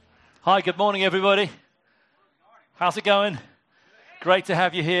Hi, good morning, everybody. How's it going? Great to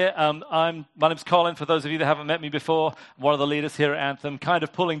have you here. My name's Colin. For those of you that haven't met me before, I'm one of the leaders here at Anthem, kind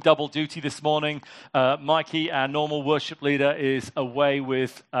of pulling double duty this morning. Mikey, our normal worship leader, is away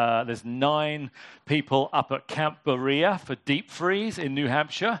with, there's 9 people up at Camp Berea for Deep Freeze in New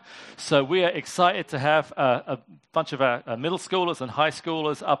Hampshire. So we are excited to have a bunch of our middle schoolers and high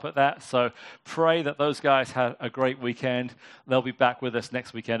schoolers up at that. So pray that those guys have a great weekend. They'll be back with us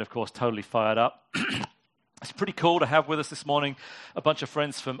next weekend, of course, totally fired up. It's pretty cool to have with us this morning a bunch of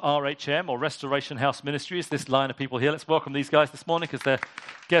friends from RHM, or Restoration House Ministries, this line of people here. Let's welcome these guys this morning because they're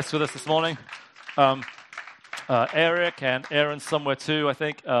guests with us this morning. Eric and Aaron somewhere too, I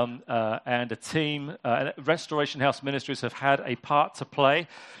think, and a team. Restoration House Ministries have had a part to play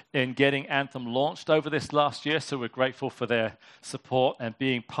in getting Anthem launched over this last year, so we're grateful for their support and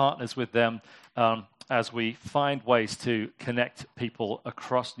being partners with them as we find ways to connect people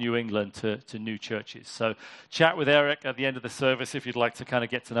across New England to new churches. So chat with Eric at the end of the service if you'd like to kind of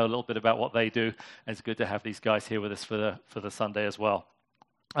get to know a little bit about what they do. And it's good to have these guys here with us for the Sunday as well.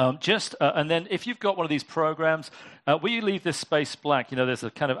 And then if you've got one of these programs, we leave this space blank. You know, there's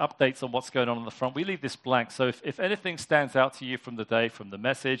a kind of updates on what's going on the front. We leave this blank. So if anything stands out to you from the day, from the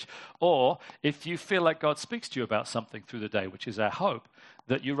message, or if you feel like God speaks to you about something through the day, which is our hope,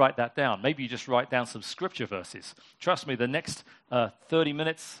 that you write that down. Maybe you just write down some scripture verses. Trust me, the next 30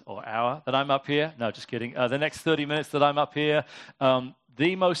 minutes or hour that I'm up here, no, just kidding, the next 30 minutes that I'm up here,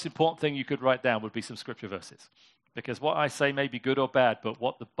 the most important thing you could write down would be some scripture verses. Because what I say may be good or bad, but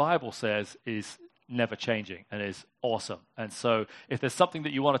what the Bible says is never changing and is awesome. And so if there's something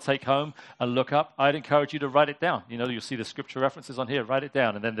that you want to take home and look up, I'd encourage you to write it down. You know, you'll see the scripture references on here, write it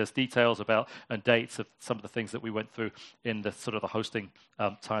down. And then there's details about and dates of some of the things that we went through in the sort of the hosting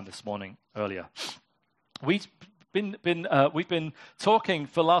time this morning earlier. We've been talking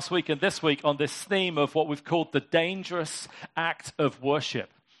for last week and this week on this theme of what we've called the dangerous act of worship.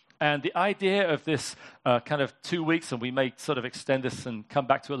 And the idea of this kind of 2 weeks, and we may sort of extend this and come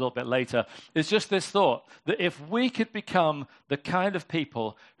back to it a little bit later, is just this thought that if we could become the kind of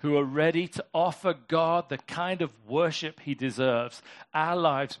people who are ready to offer God the kind of worship he deserves, our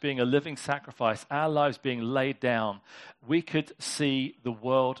lives being a living sacrifice, our lives being laid down, we could see the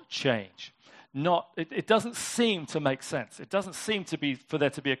world change. It doesn't seem to make sense. It doesn't seem to be for there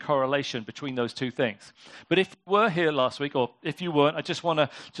to be a correlation between those two things. But if you were here last week, or if you weren't, I just want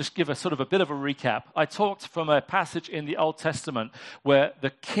to give a sort of a bit of a recap. I talked from a passage in the Old Testament where the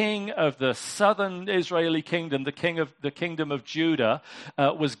king of the southern Israeli kingdom, the kingdom of Judah,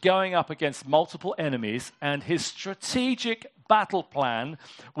 was going up against multiple enemies, and his strategic battle plan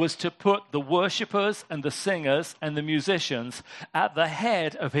was to put the worshipers and the singers and the musicians at the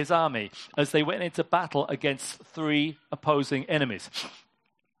head of his army as they went into battle against 3 opposing enemies.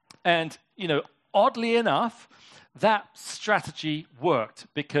 And, you know, oddly enough, that strategy worked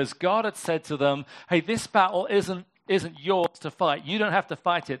because God had said to them, hey, this battle isn't yours to fight. You don't have to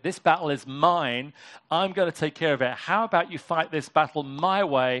fight it. This battle is mine. I'm going to take care of it. How about you fight this battle my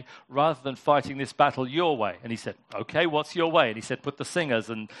way rather than fighting this battle your way? And he said, okay, what's your way? And he said, put the singers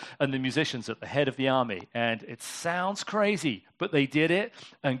and the musicians at the head of the army. And it sounds crazy, but they did it,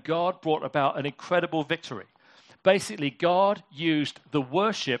 and God brought about an incredible victory. Basically, God used the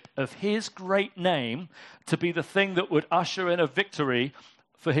worship of his great name to be the thing that would usher in a victory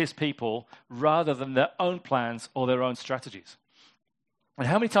for his people rather than their own plans or their own strategies. And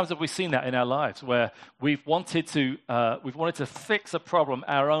how many times have we seen that in our lives where we've wanted to fix a problem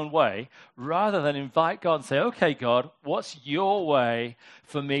our own way rather than invite God and say, okay, God, what's your way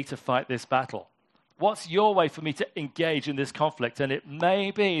for me to fight this battle? What's your way for me to engage in this conflict? And it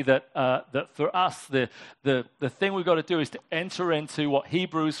may be that for us, the thing we've got to do is to enter into what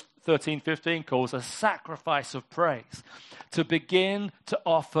Hebrews 13:15 calls a sacrifice of praise, to begin to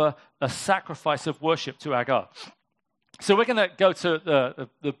offer a sacrifice of worship to our God. So we're going to go to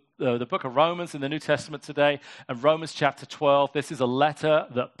the book of Romans in the New Testament today, and Romans chapter 12. This is a letter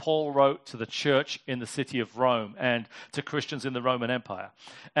that Paul wrote to the church in the city of Rome and to Christians in the Roman Empire.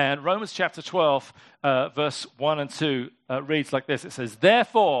 And Romans chapter 12, verse 1 and 2 reads like this. It says,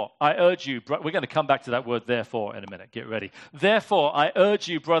 therefore, I urge you, we're going to come back to that word therefore in a minute. Get ready. Therefore, I urge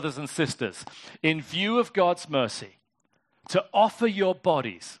you, brothers and sisters, in view of God's mercy, to offer your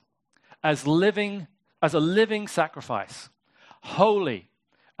bodies as a living sacrifice, holy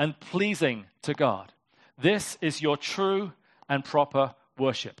and pleasing to God. This is your true and proper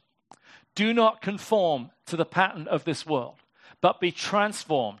worship. Do not conform to the pattern of this world, but be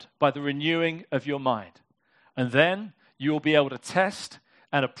transformed by the renewing of your mind. And then you will be able to test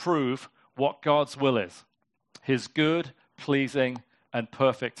and approve what God's will is, his good, pleasing, and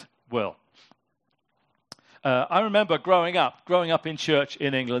perfect will. I remember growing up in church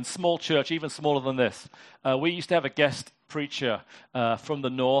in England, small church, even smaller than this. We used to have a guest preacher from the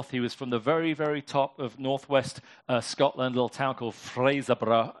north. He was from the very, very top of northwest Scotland, a little town called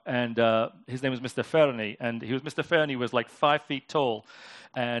Fraserburgh, and his name was Mr. Fernie. And Mr. Fernie was like 5 feet tall,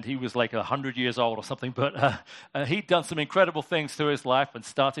 and he was like 100 years old or something. But he'd done some incredible things through his life and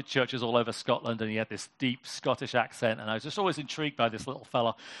started churches all over Scotland, and he had this deep Scottish accent, and I was just always intrigued by this little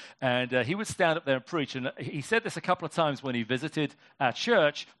fella. And he would stand up there and preach, and he said this a couple of times when he visited our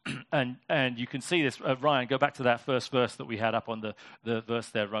church, and you can see this, Ryan, go back to that first verse that we had up on the verse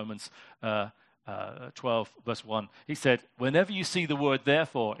there, Romans 12, verse 1. He said, whenever you see the word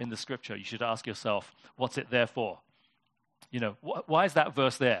therefore in the scripture, you should ask yourself, what's it there for? You know, why is that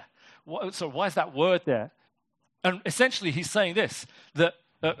verse there? Why is that word there? And essentially he's saying this, that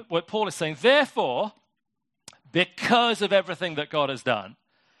what Paul is saying, therefore, because of everything that God has done,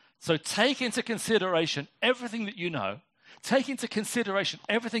 so take into consideration everything that you know, take into consideration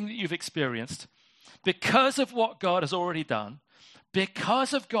everything that you've experienced, because of what God has already done,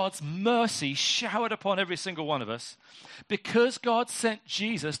 because of God's mercy showered upon every single one of us, because God sent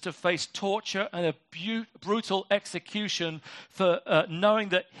Jesus to face torture and a brutal execution for knowing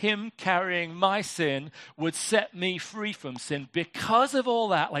that him carrying my sin would set me free from sin, because of all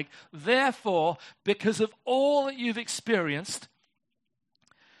that, therefore, because of all that you've experienced,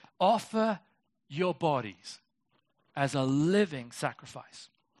 offer your bodies as a living sacrifice.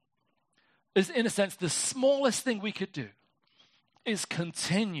 Is, in a sense, the smallest thing we could do is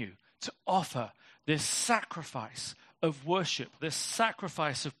continue to offer this sacrifice of worship, this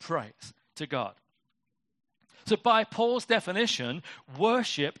sacrifice of praise to God. So by Paul's definition,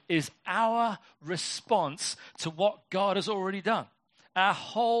 worship is our response to what God has already done. Our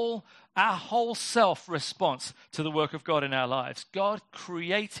whole self-response to the work of God in our lives. God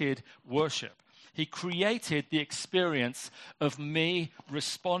created worship. He created the experience of me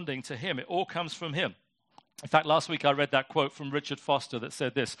responding to him. It all comes from him. In fact, last week I read that quote from Richard Foster that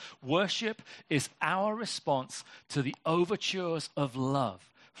said this: worship is our response to the overtures of love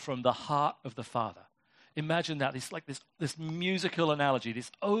from the heart of the Father. Imagine that. It's like this musical analogy,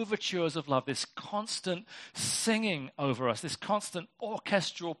 these overtures of love, this constant singing over us, this constant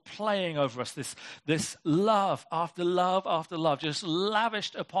orchestral playing over us, this love after love after love, just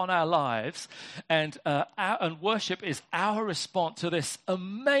lavished upon our lives. And worship is our response to this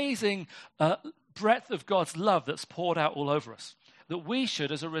amazing breadth of God's love that's poured out all over us. That we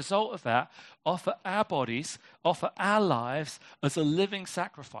should, as a result of that, offer our bodies, offer our lives as a living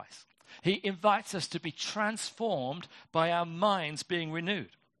sacrifice. He invites us to be transformed by our minds being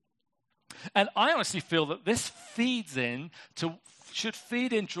renewed. And I honestly feel that this should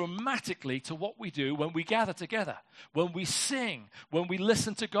feed in dramatically to what we do when we gather together, when we sing, when we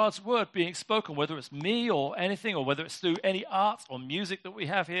listen to God's word being spoken, whether it's me or anything, or whether it's through any art or music that we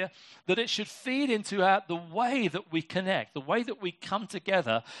have here, that it should feed into the way that we connect, the way that we come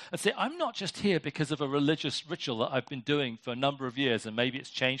together and say, I'm not just here because of a religious ritual that I've been doing for a number of years, and maybe it's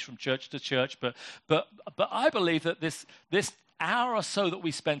changed from church to church, but I believe that this hour or so that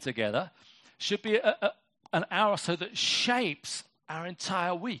we spend together should be an hour or so that shapes our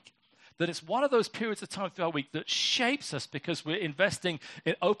entire week. That it's one of those periods of time through our week that shapes us because we're investing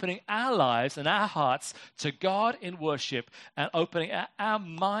in opening our lives and our hearts to God in worship and opening our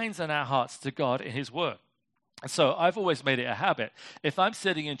minds and our hearts to God in his word. And so I've always made it a habit. If I'm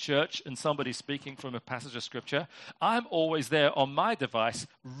sitting in church and somebody's speaking from a passage of scripture, I'm always there on my device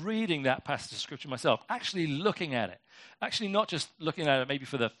reading that passage of scripture myself, actually looking at it. Actually not just looking at it maybe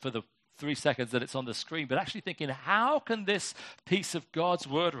for the 3 seconds that it's on the screen, but actually thinking, how can this piece of God's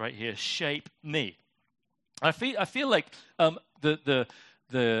word right here shape me? I feel like the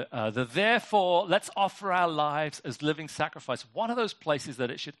therefore, let's offer our lives as living sacrifice. One of those places that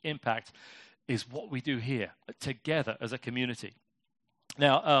it should impact is what we do here together as a community.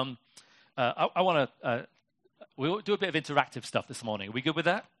 Now, I want to we'll do a bit of interactive stuff this morning. Are we good with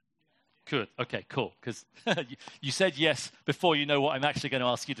that? Good. Okay, cool. Because you said yes before you know what I'm actually going to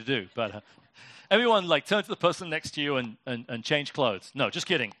ask you to do. But everyone, turn to the person next to you and change clothes. No, just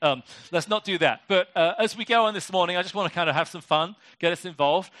kidding. Let's not do that. But as we go on this morning, I just want to kind of have some fun, get us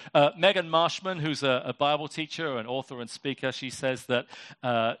involved. Megan Marshman, who's a Bible teacher, an author and speaker, she says that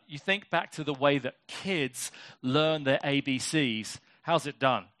you think back to the way that kids learn their ABCs. How's it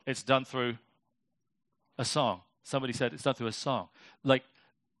done? It's done through a song. Somebody said it's done through a song. The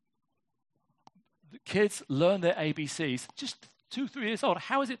kids learn their ABCs just 2-3 years old.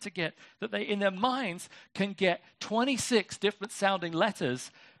 How is it to get that they, in their minds, can get 26 different sounding letters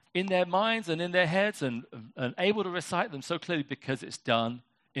in their minds and in their heads and able to recite them so clearly? Because it's done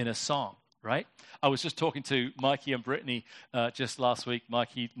in a song, right? I was just talking to Mikey and Brittany just last week.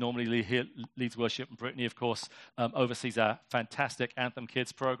 Mikey normally leads worship, and Brittany, of course, oversees our fantastic Anthem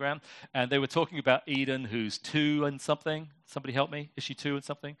Kids program. And they were talking about Eden, who's 2 and something. Somebody help me. Is she 2 and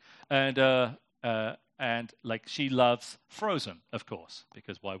something? And like she loves Frozen, of course,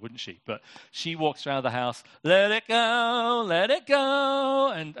 because why wouldn't she? But she walks around the house, let it go,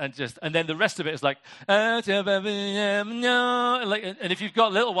 and then the rest of it is like, and if you've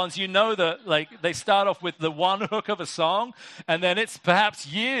got little ones, you know that like they start off with the one hook of a song, and then it's perhaps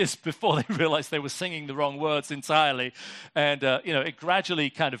years before they realize they were singing the wrong words entirely, and it gradually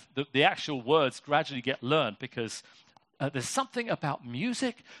kind of the actual words gradually get learned because. There's something about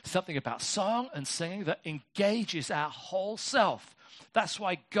music, something about song and singing that engages our whole self. That's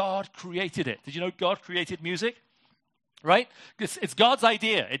why God created it. Did you know God created music? Right? It's God's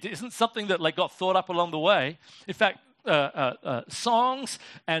idea. It isn't something that like got thought up along the way. In fact, songs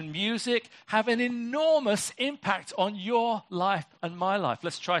and music have an enormous impact on your life and my life.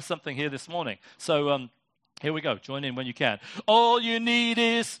 Let's try something here this morning. So here we go. Join in when you can. All you need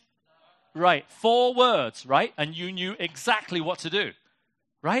is... Right, 4 words, right? And you knew exactly what to do,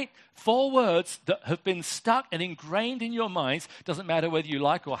 right? 4 words that have been stuck and ingrained in your minds. Doesn't matter whether you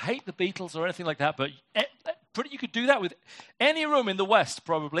like or hate the Beatles or anything like that, but you could do that with any room in the West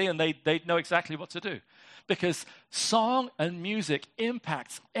probably, and they'd know exactly what to do. Because song and music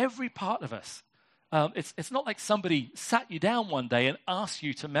impacts every part of us. It's not like somebody sat you down one day and asked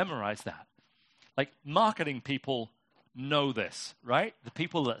you to memorize that. Like marketing people know this, right? The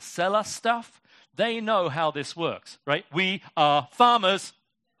people that sell us stuff, they know how this works, right? We are farmers.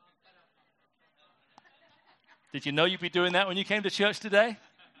 Did you know you'd be doing that when you came to church today?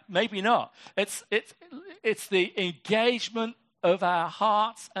 Maybe not. It's the engagement of our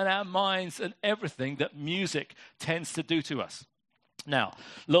hearts and our minds and everything that music tends to do to us. Now,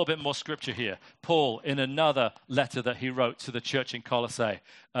 a little bit more scripture here. Paul, in another letter that he wrote to the church in Colossae,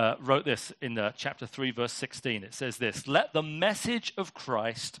 wrote this in chapter 3, verse 16. It says this, "Let the message of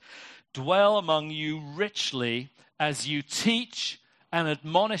Christ dwell among you richly as you teach and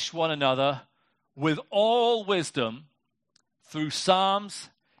admonish one another with all wisdom through psalms,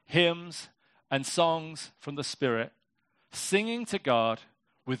 hymns, and songs from the Spirit, singing to God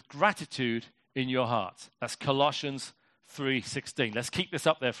with gratitude in your hearts." That's Colossians 3:16. Let's keep this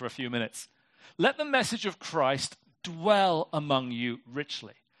up there for a few minutes. Let the message of Christ dwell among you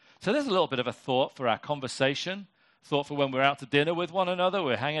richly. So there's a little bit of a thought for our conversation, thought for when we're out to dinner with one another,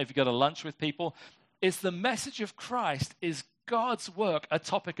 we're hanging, if you go to lunch with people. Is the message of Christ, is God's work a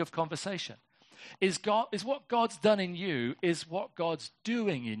topic of conversation? Is what God's done in you, is what God's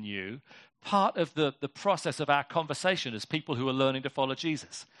doing in you, part of the process of our conversation as people who are learning to follow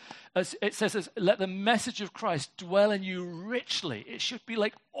Jesus? As it says, let the message of Christ dwell in you richly. It should be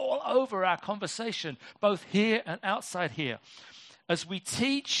like all over our conversation, both here and outside here. As we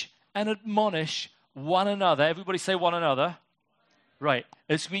teach and admonish one another. Everybody say one another. Right.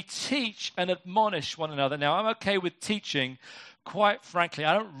 As we teach and admonish one another. Now, I'm okay with teaching. Quite frankly,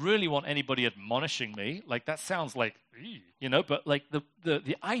 I don't really want anybody admonishing me. Like, that sounds like, but like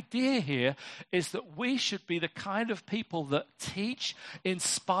the idea here is that we should be the kind of people that teach,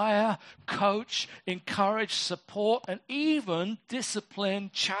 inspire, coach, encourage, support, and even discipline,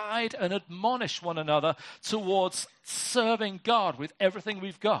 chide, and admonish one another towards serving God with everything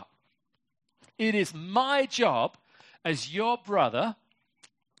we've got. It is my job as your brother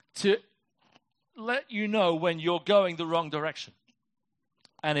to let you know when you're going the wrong direction.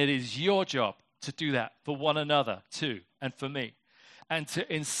 And it is your job to do that for one another too, and for me. And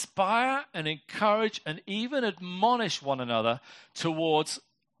to inspire and encourage and even admonish one another towards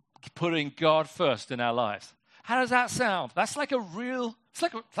putting God first in our lives. How does that sound? That's like it's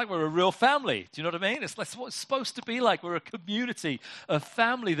like we're a real family. Do you know what I mean? It's what it's supposed to be like. We're a community, a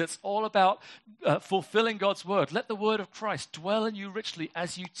family that's all about fulfilling God's word. Let the word of Christ dwell in you richly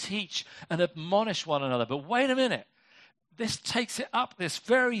as you teach and admonish one another. But wait a minute. This takes it up this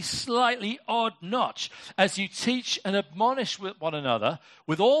very slightly odd notch. As you teach and admonish with one another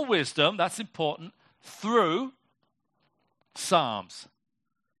with all wisdom, that's important, through psalms,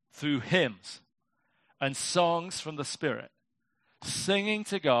 through hymns, and songs from the Spirit, singing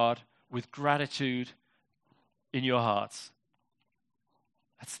to God with gratitude in your hearts.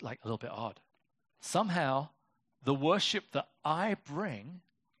 That's like a little bit odd. Somehow, the worship that I bring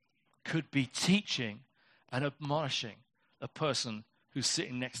could be teaching and admonishing a person who's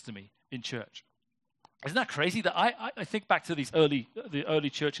sitting next to me in church. Isn't that crazy? That I think back to the early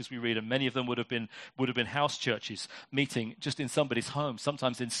churches we read, and many of them would have been house churches, meeting just in somebody's home,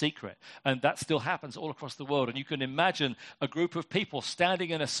 sometimes in secret, and that still happens all across the world. And you can imagine a group of people standing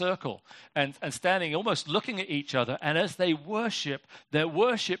in a circle and standing, almost looking at each other, and as they worship, their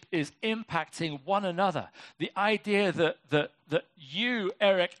worship is impacting one another. The idea that you,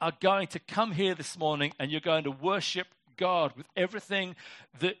 Eric, are going to come here this morning and you're going to worship God with everything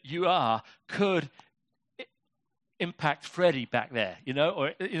that you are could impact Freddie back there,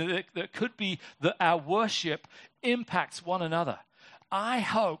 or it could be that our worship impacts one another. I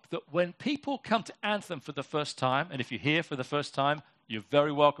hope that when people come to Anthem for the first time, and if you're here for the first time, you're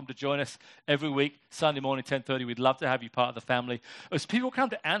very welcome to join us every week, Sunday morning, 10:30. We'd love to have you part of the family. As people come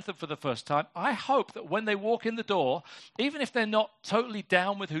to Anthem for the first time, I hope that when they walk in the door, even if they're not totally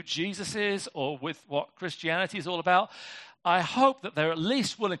down with who Jesus is or with what Christianity is all about, I hope that they're at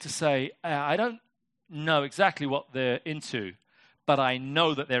least willing to say, I don't know exactly what they're into, but I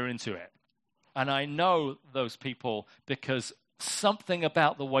know that they're into it. And I know those people because something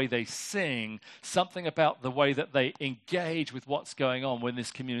about the way they sing, something about the way that they engage with what's going on when this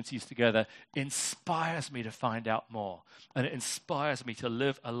community is together inspires me to find out more. And it inspires me to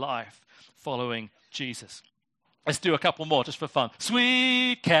live a life following Jesus. Let's do a couple more just for fun.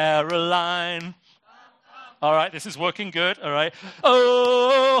 Sweet Caroline. All right, this is working good, all right.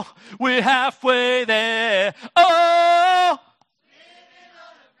 Oh, we're halfway there. Oh!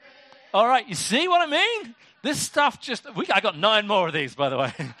 All right, you see what I mean? This stuff I got 9 more of these, by the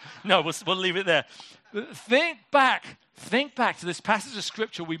way. No, we'll leave it there. Think back to this passage of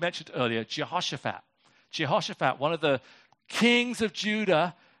scripture we mentioned earlier, Jehoshaphat. Jehoshaphat, one of the kings of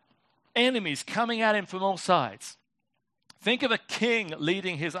Judah, enemies coming at him from all sides. Think of a king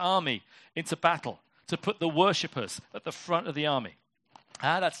leading his army into battle to put the worshippers at the front of the army.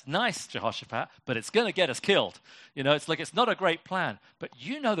 That's nice, Jehoshaphat, but it's going to get us killed. It's like it's not a great plan. But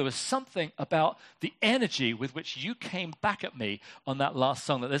there was something about the energy with which you came back at me on that last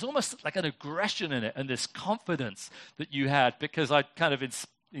song, that there's almost like an aggression in it and this confidence that you had because I kind of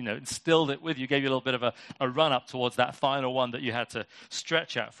instilled it with you, gave you a little bit of a run-up towards that final one that you had to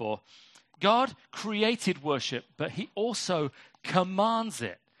stretch out for. God created worship, but he also commands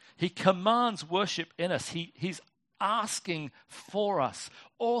it. He commands worship in us. He's asking for us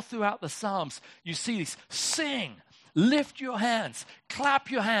all throughout the Psalms. You see this: sing, lift your hands,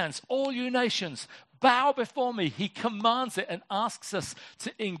 clap your hands, all you nations, bow before me. He commands it and asks us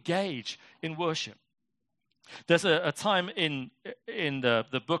to engage in worship. There's a time in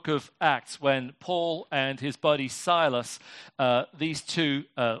the book of Acts when Paul and his buddy Silas, these two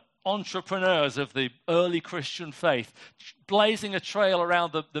entrepreneurs of the early Christian faith, blazing a trail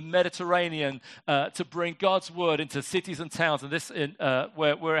around the Mediterranean to bring God's word into cities and towns, and this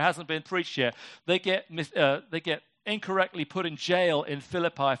where it hasn't been preached yet. They get incorrectly put in jail in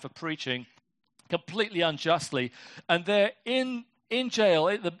Philippi for preaching, completely unjustly, and they're in jail.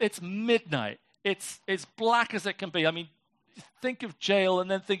 It's midnight. It's black as it can be. I mean, think of jail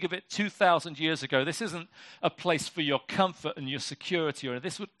and then think of it 2,000 years ago. This isn't a place for your comfort and your security. Or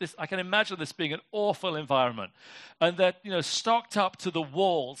I can imagine this being an awful environment. And they're stocked up to the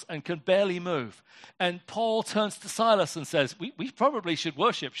walls and can barely move. And Paul turns to Silas and says, we probably should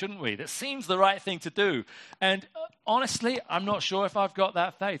worship, shouldn't we? That seems the right thing to do. And honestly, I'm not sure if I've got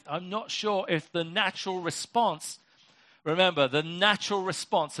that faith. I'm not sure if the natural response. Remember, the natural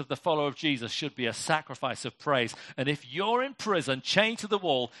response of the follower of Jesus should be a sacrifice of praise. And if you're in prison, chained to the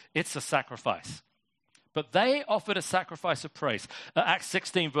wall, it's a sacrifice. But they offered a sacrifice of praise. Acts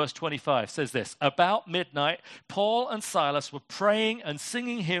 16, verse 25 says this: about midnight, Paul and Silas were praying and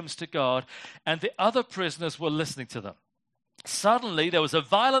singing hymns to God, and the other prisoners were listening to them. Suddenly, there was a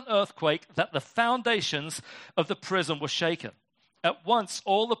violent earthquake that the foundations of the prison were shaken. At once,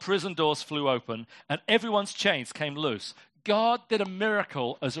 all the prison doors flew open, and everyone's chains came loose. God did a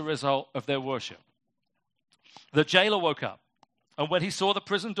miracle as a result of their worship. The jailer woke up, and when he saw the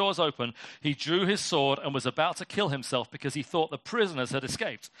prison doors open, he drew his sword and was about to kill himself because he thought the prisoners had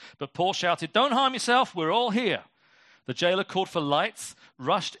escaped. But Paul shouted, "Don't harm yourself, we're all here." The jailer called for lights,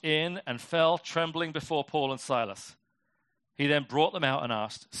 rushed in, and fell trembling before Paul and Silas. He then brought them out and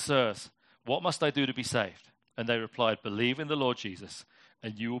asked, "Sirs, what must I do to be saved?" And they replied, "Believe in the Lord Jesus,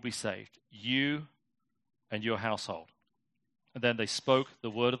 and you will be saved, you and your household." And then they spoke the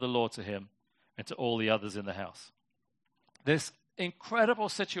word of the Lord to him and to all the others in the house. This incredible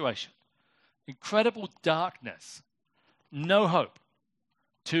situation, incredible darkness, no hope.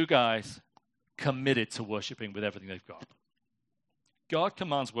 2 guys committed to worshiping with everything they've got. God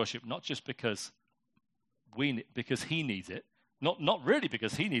commands worship not just because he needs it, Not really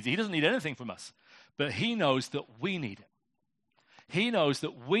because he needs it. He doesn't need anything from us. But he knows that we need it. He knows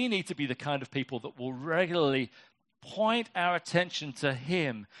that we need to be the kind of people that will regularly point our attention to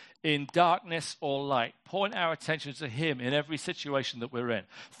him in darkness or light. Point our attention to him in every situation that we're in.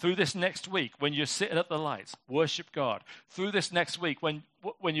 Through this next week, when you're sitting at the lights, worship God. Through this next week, when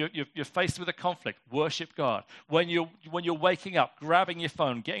you're faced with a conflict, worship God. When you're waking up, grabbing your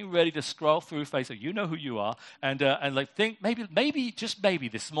phone, getting ready to scroll through Facebook, you know who you are, and like think maybe just maybe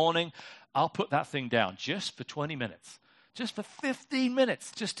this morning I'll put that thing down just for 20 minutes. Just for 15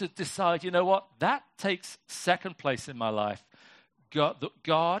 minutes, just to decide, you know what, that takes second place in my life.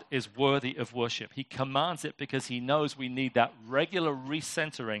 God is worthy of worship. He commands it because he knows we need that regular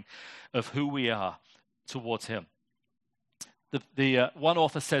recentering of who we are towards him. The one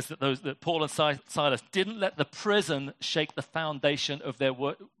author says that Paul and Silas didn't let the prison shake the foundation of their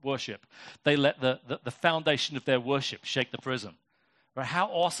worship. They let the foundation of their worship shake the prison. Right? How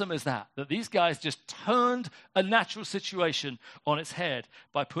awesome is that? That these guys just turned a natural situation on its head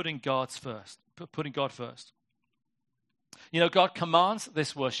by putting God first. You know, God commands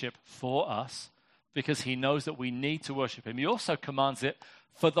this worship for us because he knows that we need to worship him. He also commands it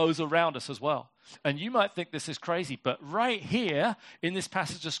for those around us as well. And you might think this is crazy, but right here in this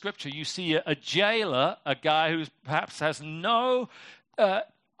passage of Scripture, you see a jailer, a guy who perhaps has no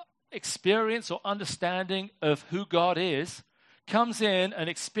experience or understanding of who God is, comes in and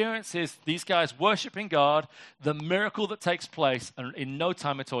experiences these guys worshiping God, the miracle that takes place, and in no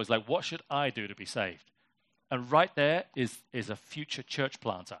time at all, he's like, what should I do to be saved? And right there is a future church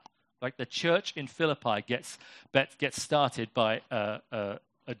planter. Like the church in Philippi gets started by a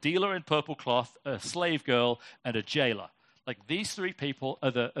dealer in purple cloth, a slave girl, and a jailer. Like these three people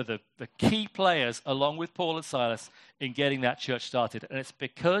are the key players, along with Paul and Silas, in getting that church started. And it's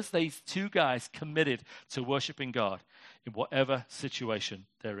because these two guys committed to worshiping God in whatever situation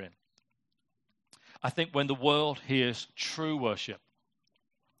they're in. I think when the world hears true worship,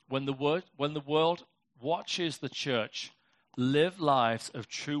 when the world watches the church live lives of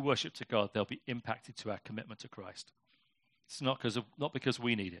true worship to God, they'll be impacted to our commitment to Christ. It's not because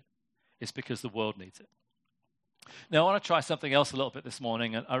we need it. It's because the world needs it. Now, I want to try something else a little bit this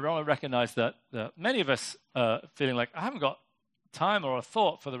morning, and I want to recognize that many of us are feeling like, I haven't got time or a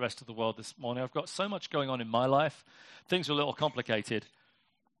thought for the rest of the world this morning. I've got so much going on in my life. Things are a little complicated.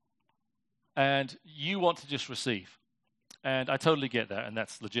 And you want to just receive. And I totally get that, and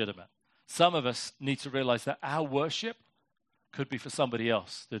that's legitimate. Some of us need to realize that our worship could be for somebody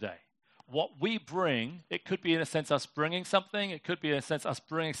else today. What we bring, it could be in a sense us bringing something. It could be in a sense us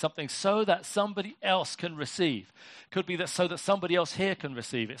bringing something so that somebody else can receive. It could be that so that somebody else here can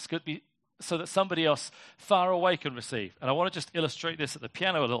receive. It could be so that somebody else far away can receive. And I want to just illustrate this at the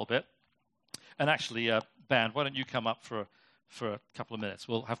piano a little bit. And actually, band, why don't you come up for a couple of minutes?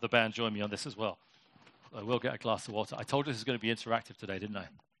 We'll have the band join me on this as well. I will get a glass of water. I told you this is going to be interactive today, didn't I?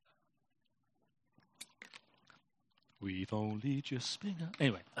 We've only just been...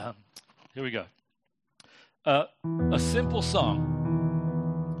 Anyway, here we go. A simple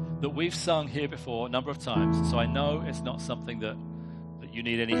song that we've sung here before a number of times, so I know it's not something that you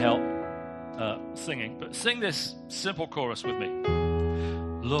need any help singing, but sing this simple chorus with me.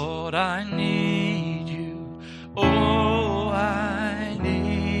 Lord, I need you. Oh, I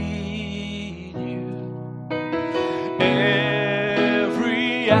need you.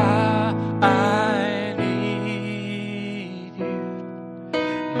 Every hour I need you.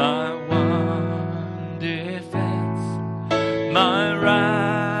 My one defense, my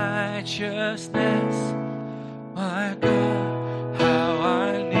righteousness, my God, how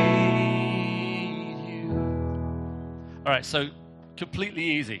I need you. All right, so completely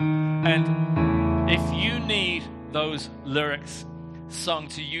easy. And if you need those lyrics sung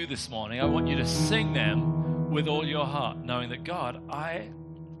to you this morning, I want you to sing them with all your heart, knowing that, God, I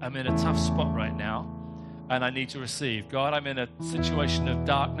am in a tough spot right now, and I need to receive. God, I'm in a situation of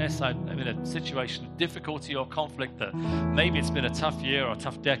darkness. I'm in a situation of difficulty or conflict that maybe it's been a tough year or a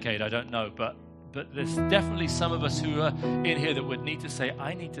tough decade, I don't know, but there's definitely some of us who are in here that would need to say,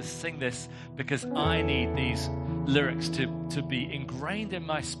 I need to sing this because I need these lyrics to be ingrained in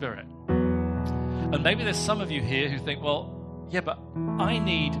my spirit. And maybe there's some of you here who think, well, yeah, but I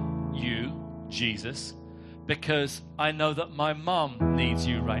need you, Jesus, because I know that my mom needs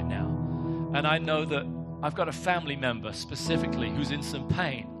you right now. And I know that I've got a family member specifically who's in some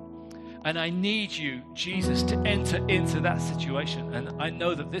pain. And I need you, Jesus, to enter into that situation. And I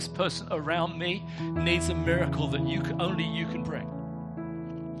know that this person around me needs a miracle that only you can bring.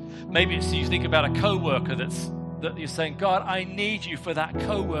 Maybe it's you think about a coworker that's that you're saying, God, I need you for that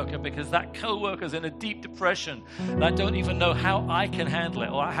coworker because that coworker's in a deep depression and I don't even know how I can handle it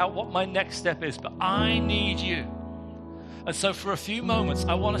or what my next step is, but I need you. And so for a few moments,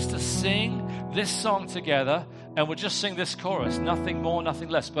 I want us to sing this song together, and we'll just sing this chorus, nothing more, nothing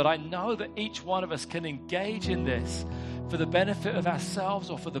less. But I know that each one of us can engage in this for the benefit of ourselves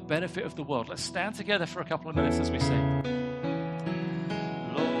or for the benefit of the world. Let's stand together for a couple of minutes as we sing.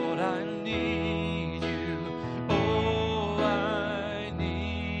 Lord, I need you. Oh, I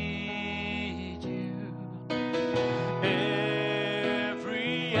need you.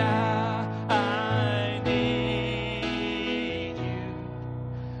 Every hour I need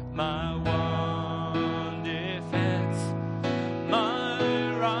you. My one defense,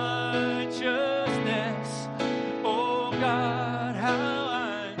 my righteousness. Oh God, how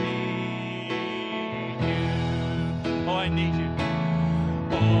I need you. Oh, I need you.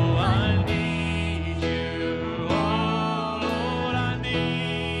 Oh, I need you. Oh, Lord, I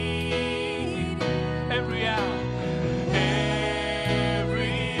need every hour.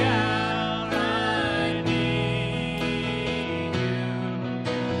 Every hour I need you.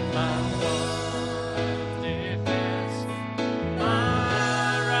 My one defense,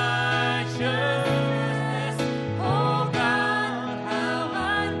 my righteousness. Oh God, how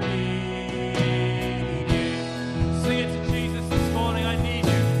I need you. Sing it to Jesus this morning. I need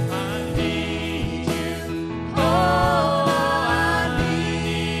you. I need you. Oh, I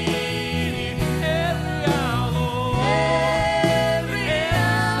need you. Every hour, Lord. Every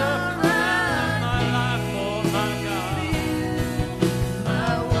circumstance of my life, Lord, my God.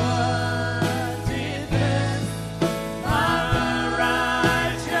 My one defense, my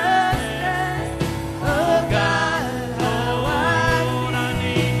righteousness. Oh God, how I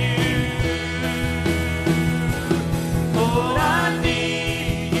need you. Lord, I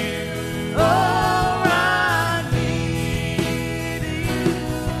need you. Oh, I need you.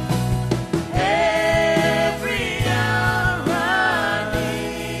 Every hour I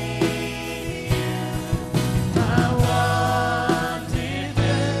need you. My one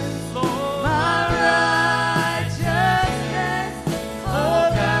defense, Lord, my righteousness. Oh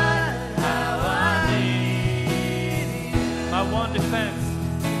God, how I need you. My one defense.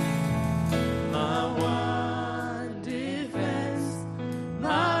 My one defense,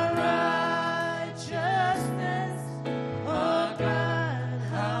 my righteousness. Oh God,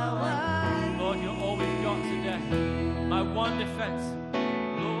 how I Lord, you're all we've got today. My one defense.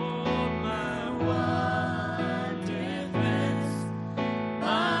 Lord, my one defense,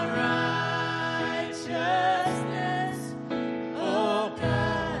 my righteousness. Oh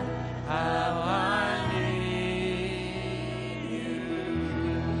God, how I need you.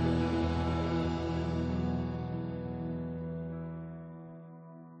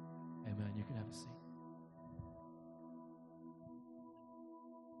 Amen. You can have a seat.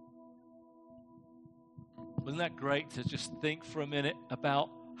 Wasn't that great to just think for a minute about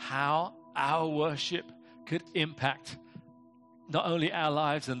how our worship could impact not only our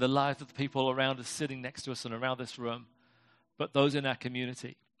lives and the lives of the people around us, sitting next to us and around this room, but those in our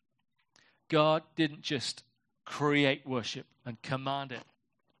community? God didn't just create worship and command it.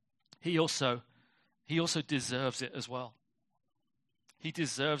 He also deserves it as well. He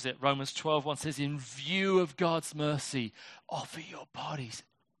deserves it. Romans 12:1 says, in view of God's mercy, offer your bodies,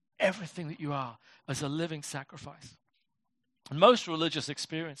 everything that you are, as a living sacrifice. And most religious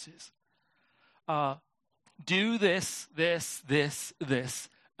experiences do this,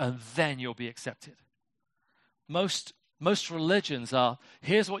 and then you'll be accepted. Most religions are,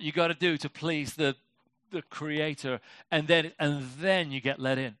 here's what you got to do to please the Creator, and then you get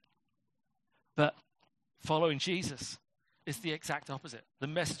let in. But following Jesus is the exact opposite. The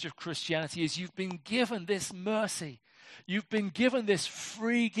message of Christianity is you've been given this mercy. You've been given this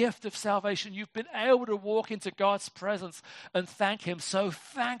free gift of salvation. You've been able to walk into God's presence and thank Him. So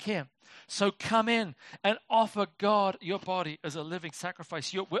thank Him. So come in and offer God your body as a living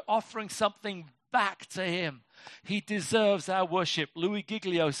sacrifice. We're offering something back to Him. He deserves our worship. Louis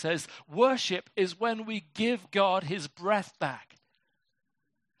Giglio says, worship is when we give God His breath back.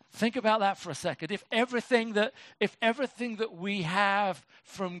 Think about that for a second. If everything that we have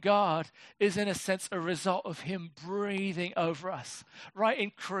from God is in a sense a result of Him breathing over us, right?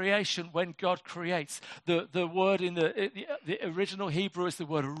 In creation, when God creates, the word in the original Hebrew is the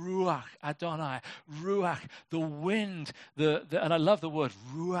word ruach, Adonai, ruach, the wind. And I love the word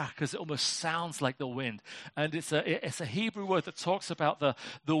ruach because it almost sounds like the wind. And it's a Hebrew word that talks about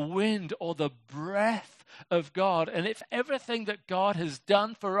the wind or the breath of God. And if everything that God has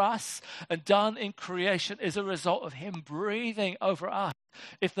done for us and done in creation is a result of him breathing over us,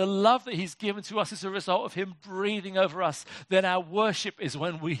 if the love that he's given to us is a result of him breathing over us, then our worship is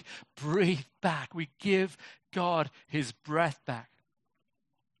when we breathe back. We give God his breath back.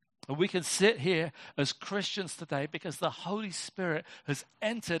 And we can sit here as Christians today because the Holy Spirit has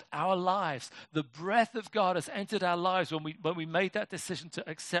entered our lives. The breath of God has entered our lives when we made that decision to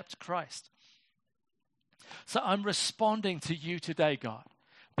accept Christ. So I'm responding to you today, God,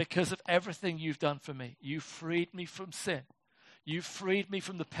 because of everything you've done for me. You freed me from sin. You freed me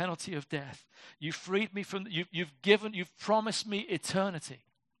from the penalty of death. You freed me from, you've promised me eternity.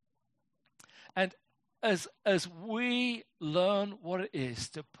 And as we learn what it is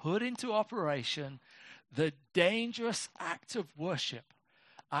to put into operation the dangerous act of worship,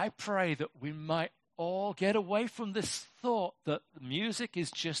 I pray that we might all get away from this thought that music is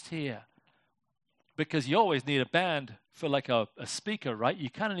just here. Because you always need a band for like a speaker, right?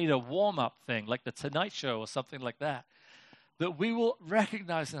 You kind of need a warm-up thing, like the Tonight Show or something like that. That we will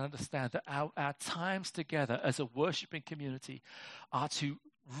recognize and understand that our times together as a worshiping community are to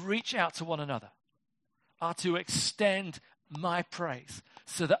reach out to one another, are to extend my praise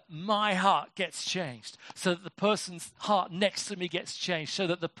so that my heart gets changed, so that the person's heart next to me gets changed, so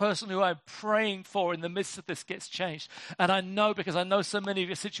that the person who I'm praying for in the midst of this gets changed. And I know, because I know so many of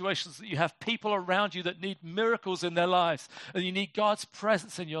your situations, that you have people around you that need miracles in their lives, and you need God's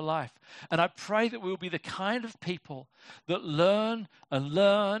presence in your life. And I pray that we will be the kind of people that learn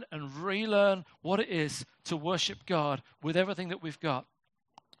and relearn what it is to worship God with everything that we've got,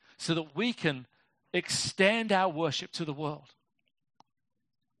 so that we can extend our worship to the world.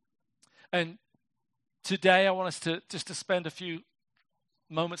 And today I want us to spend a few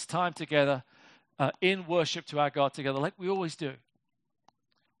moments time together in worship to our God together, like we always do.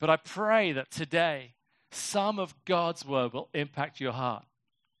 But I pray that today some of God's word will impact your heart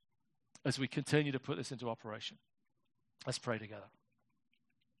as we continue to put this into operation. Let's pray together.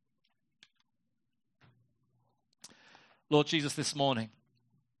 Lord Jesus, this morning,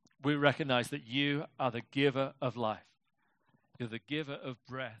 we recognize that you are the giver of life. You're the giver of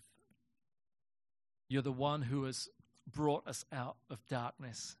breath. You're the one who has brought us out of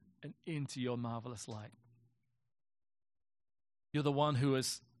darkness and into your marvelous light. You're the one who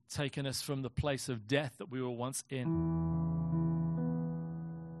has taken us from the place of death that we were once in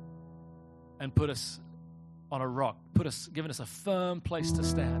and put us on a rock, given us a firm place to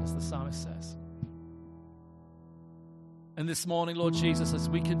stand, as the psalmist says. And this morning, Lord Jesus, as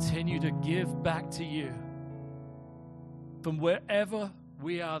we continue to give back to you from wherever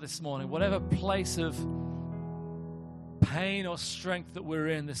we are this morning, whatever place of pain or strength that we're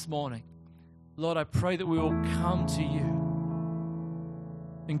in this morning, Lord, I pray that we will come to you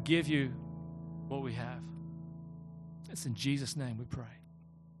and give you what we have. It's in Jesus' name we pray.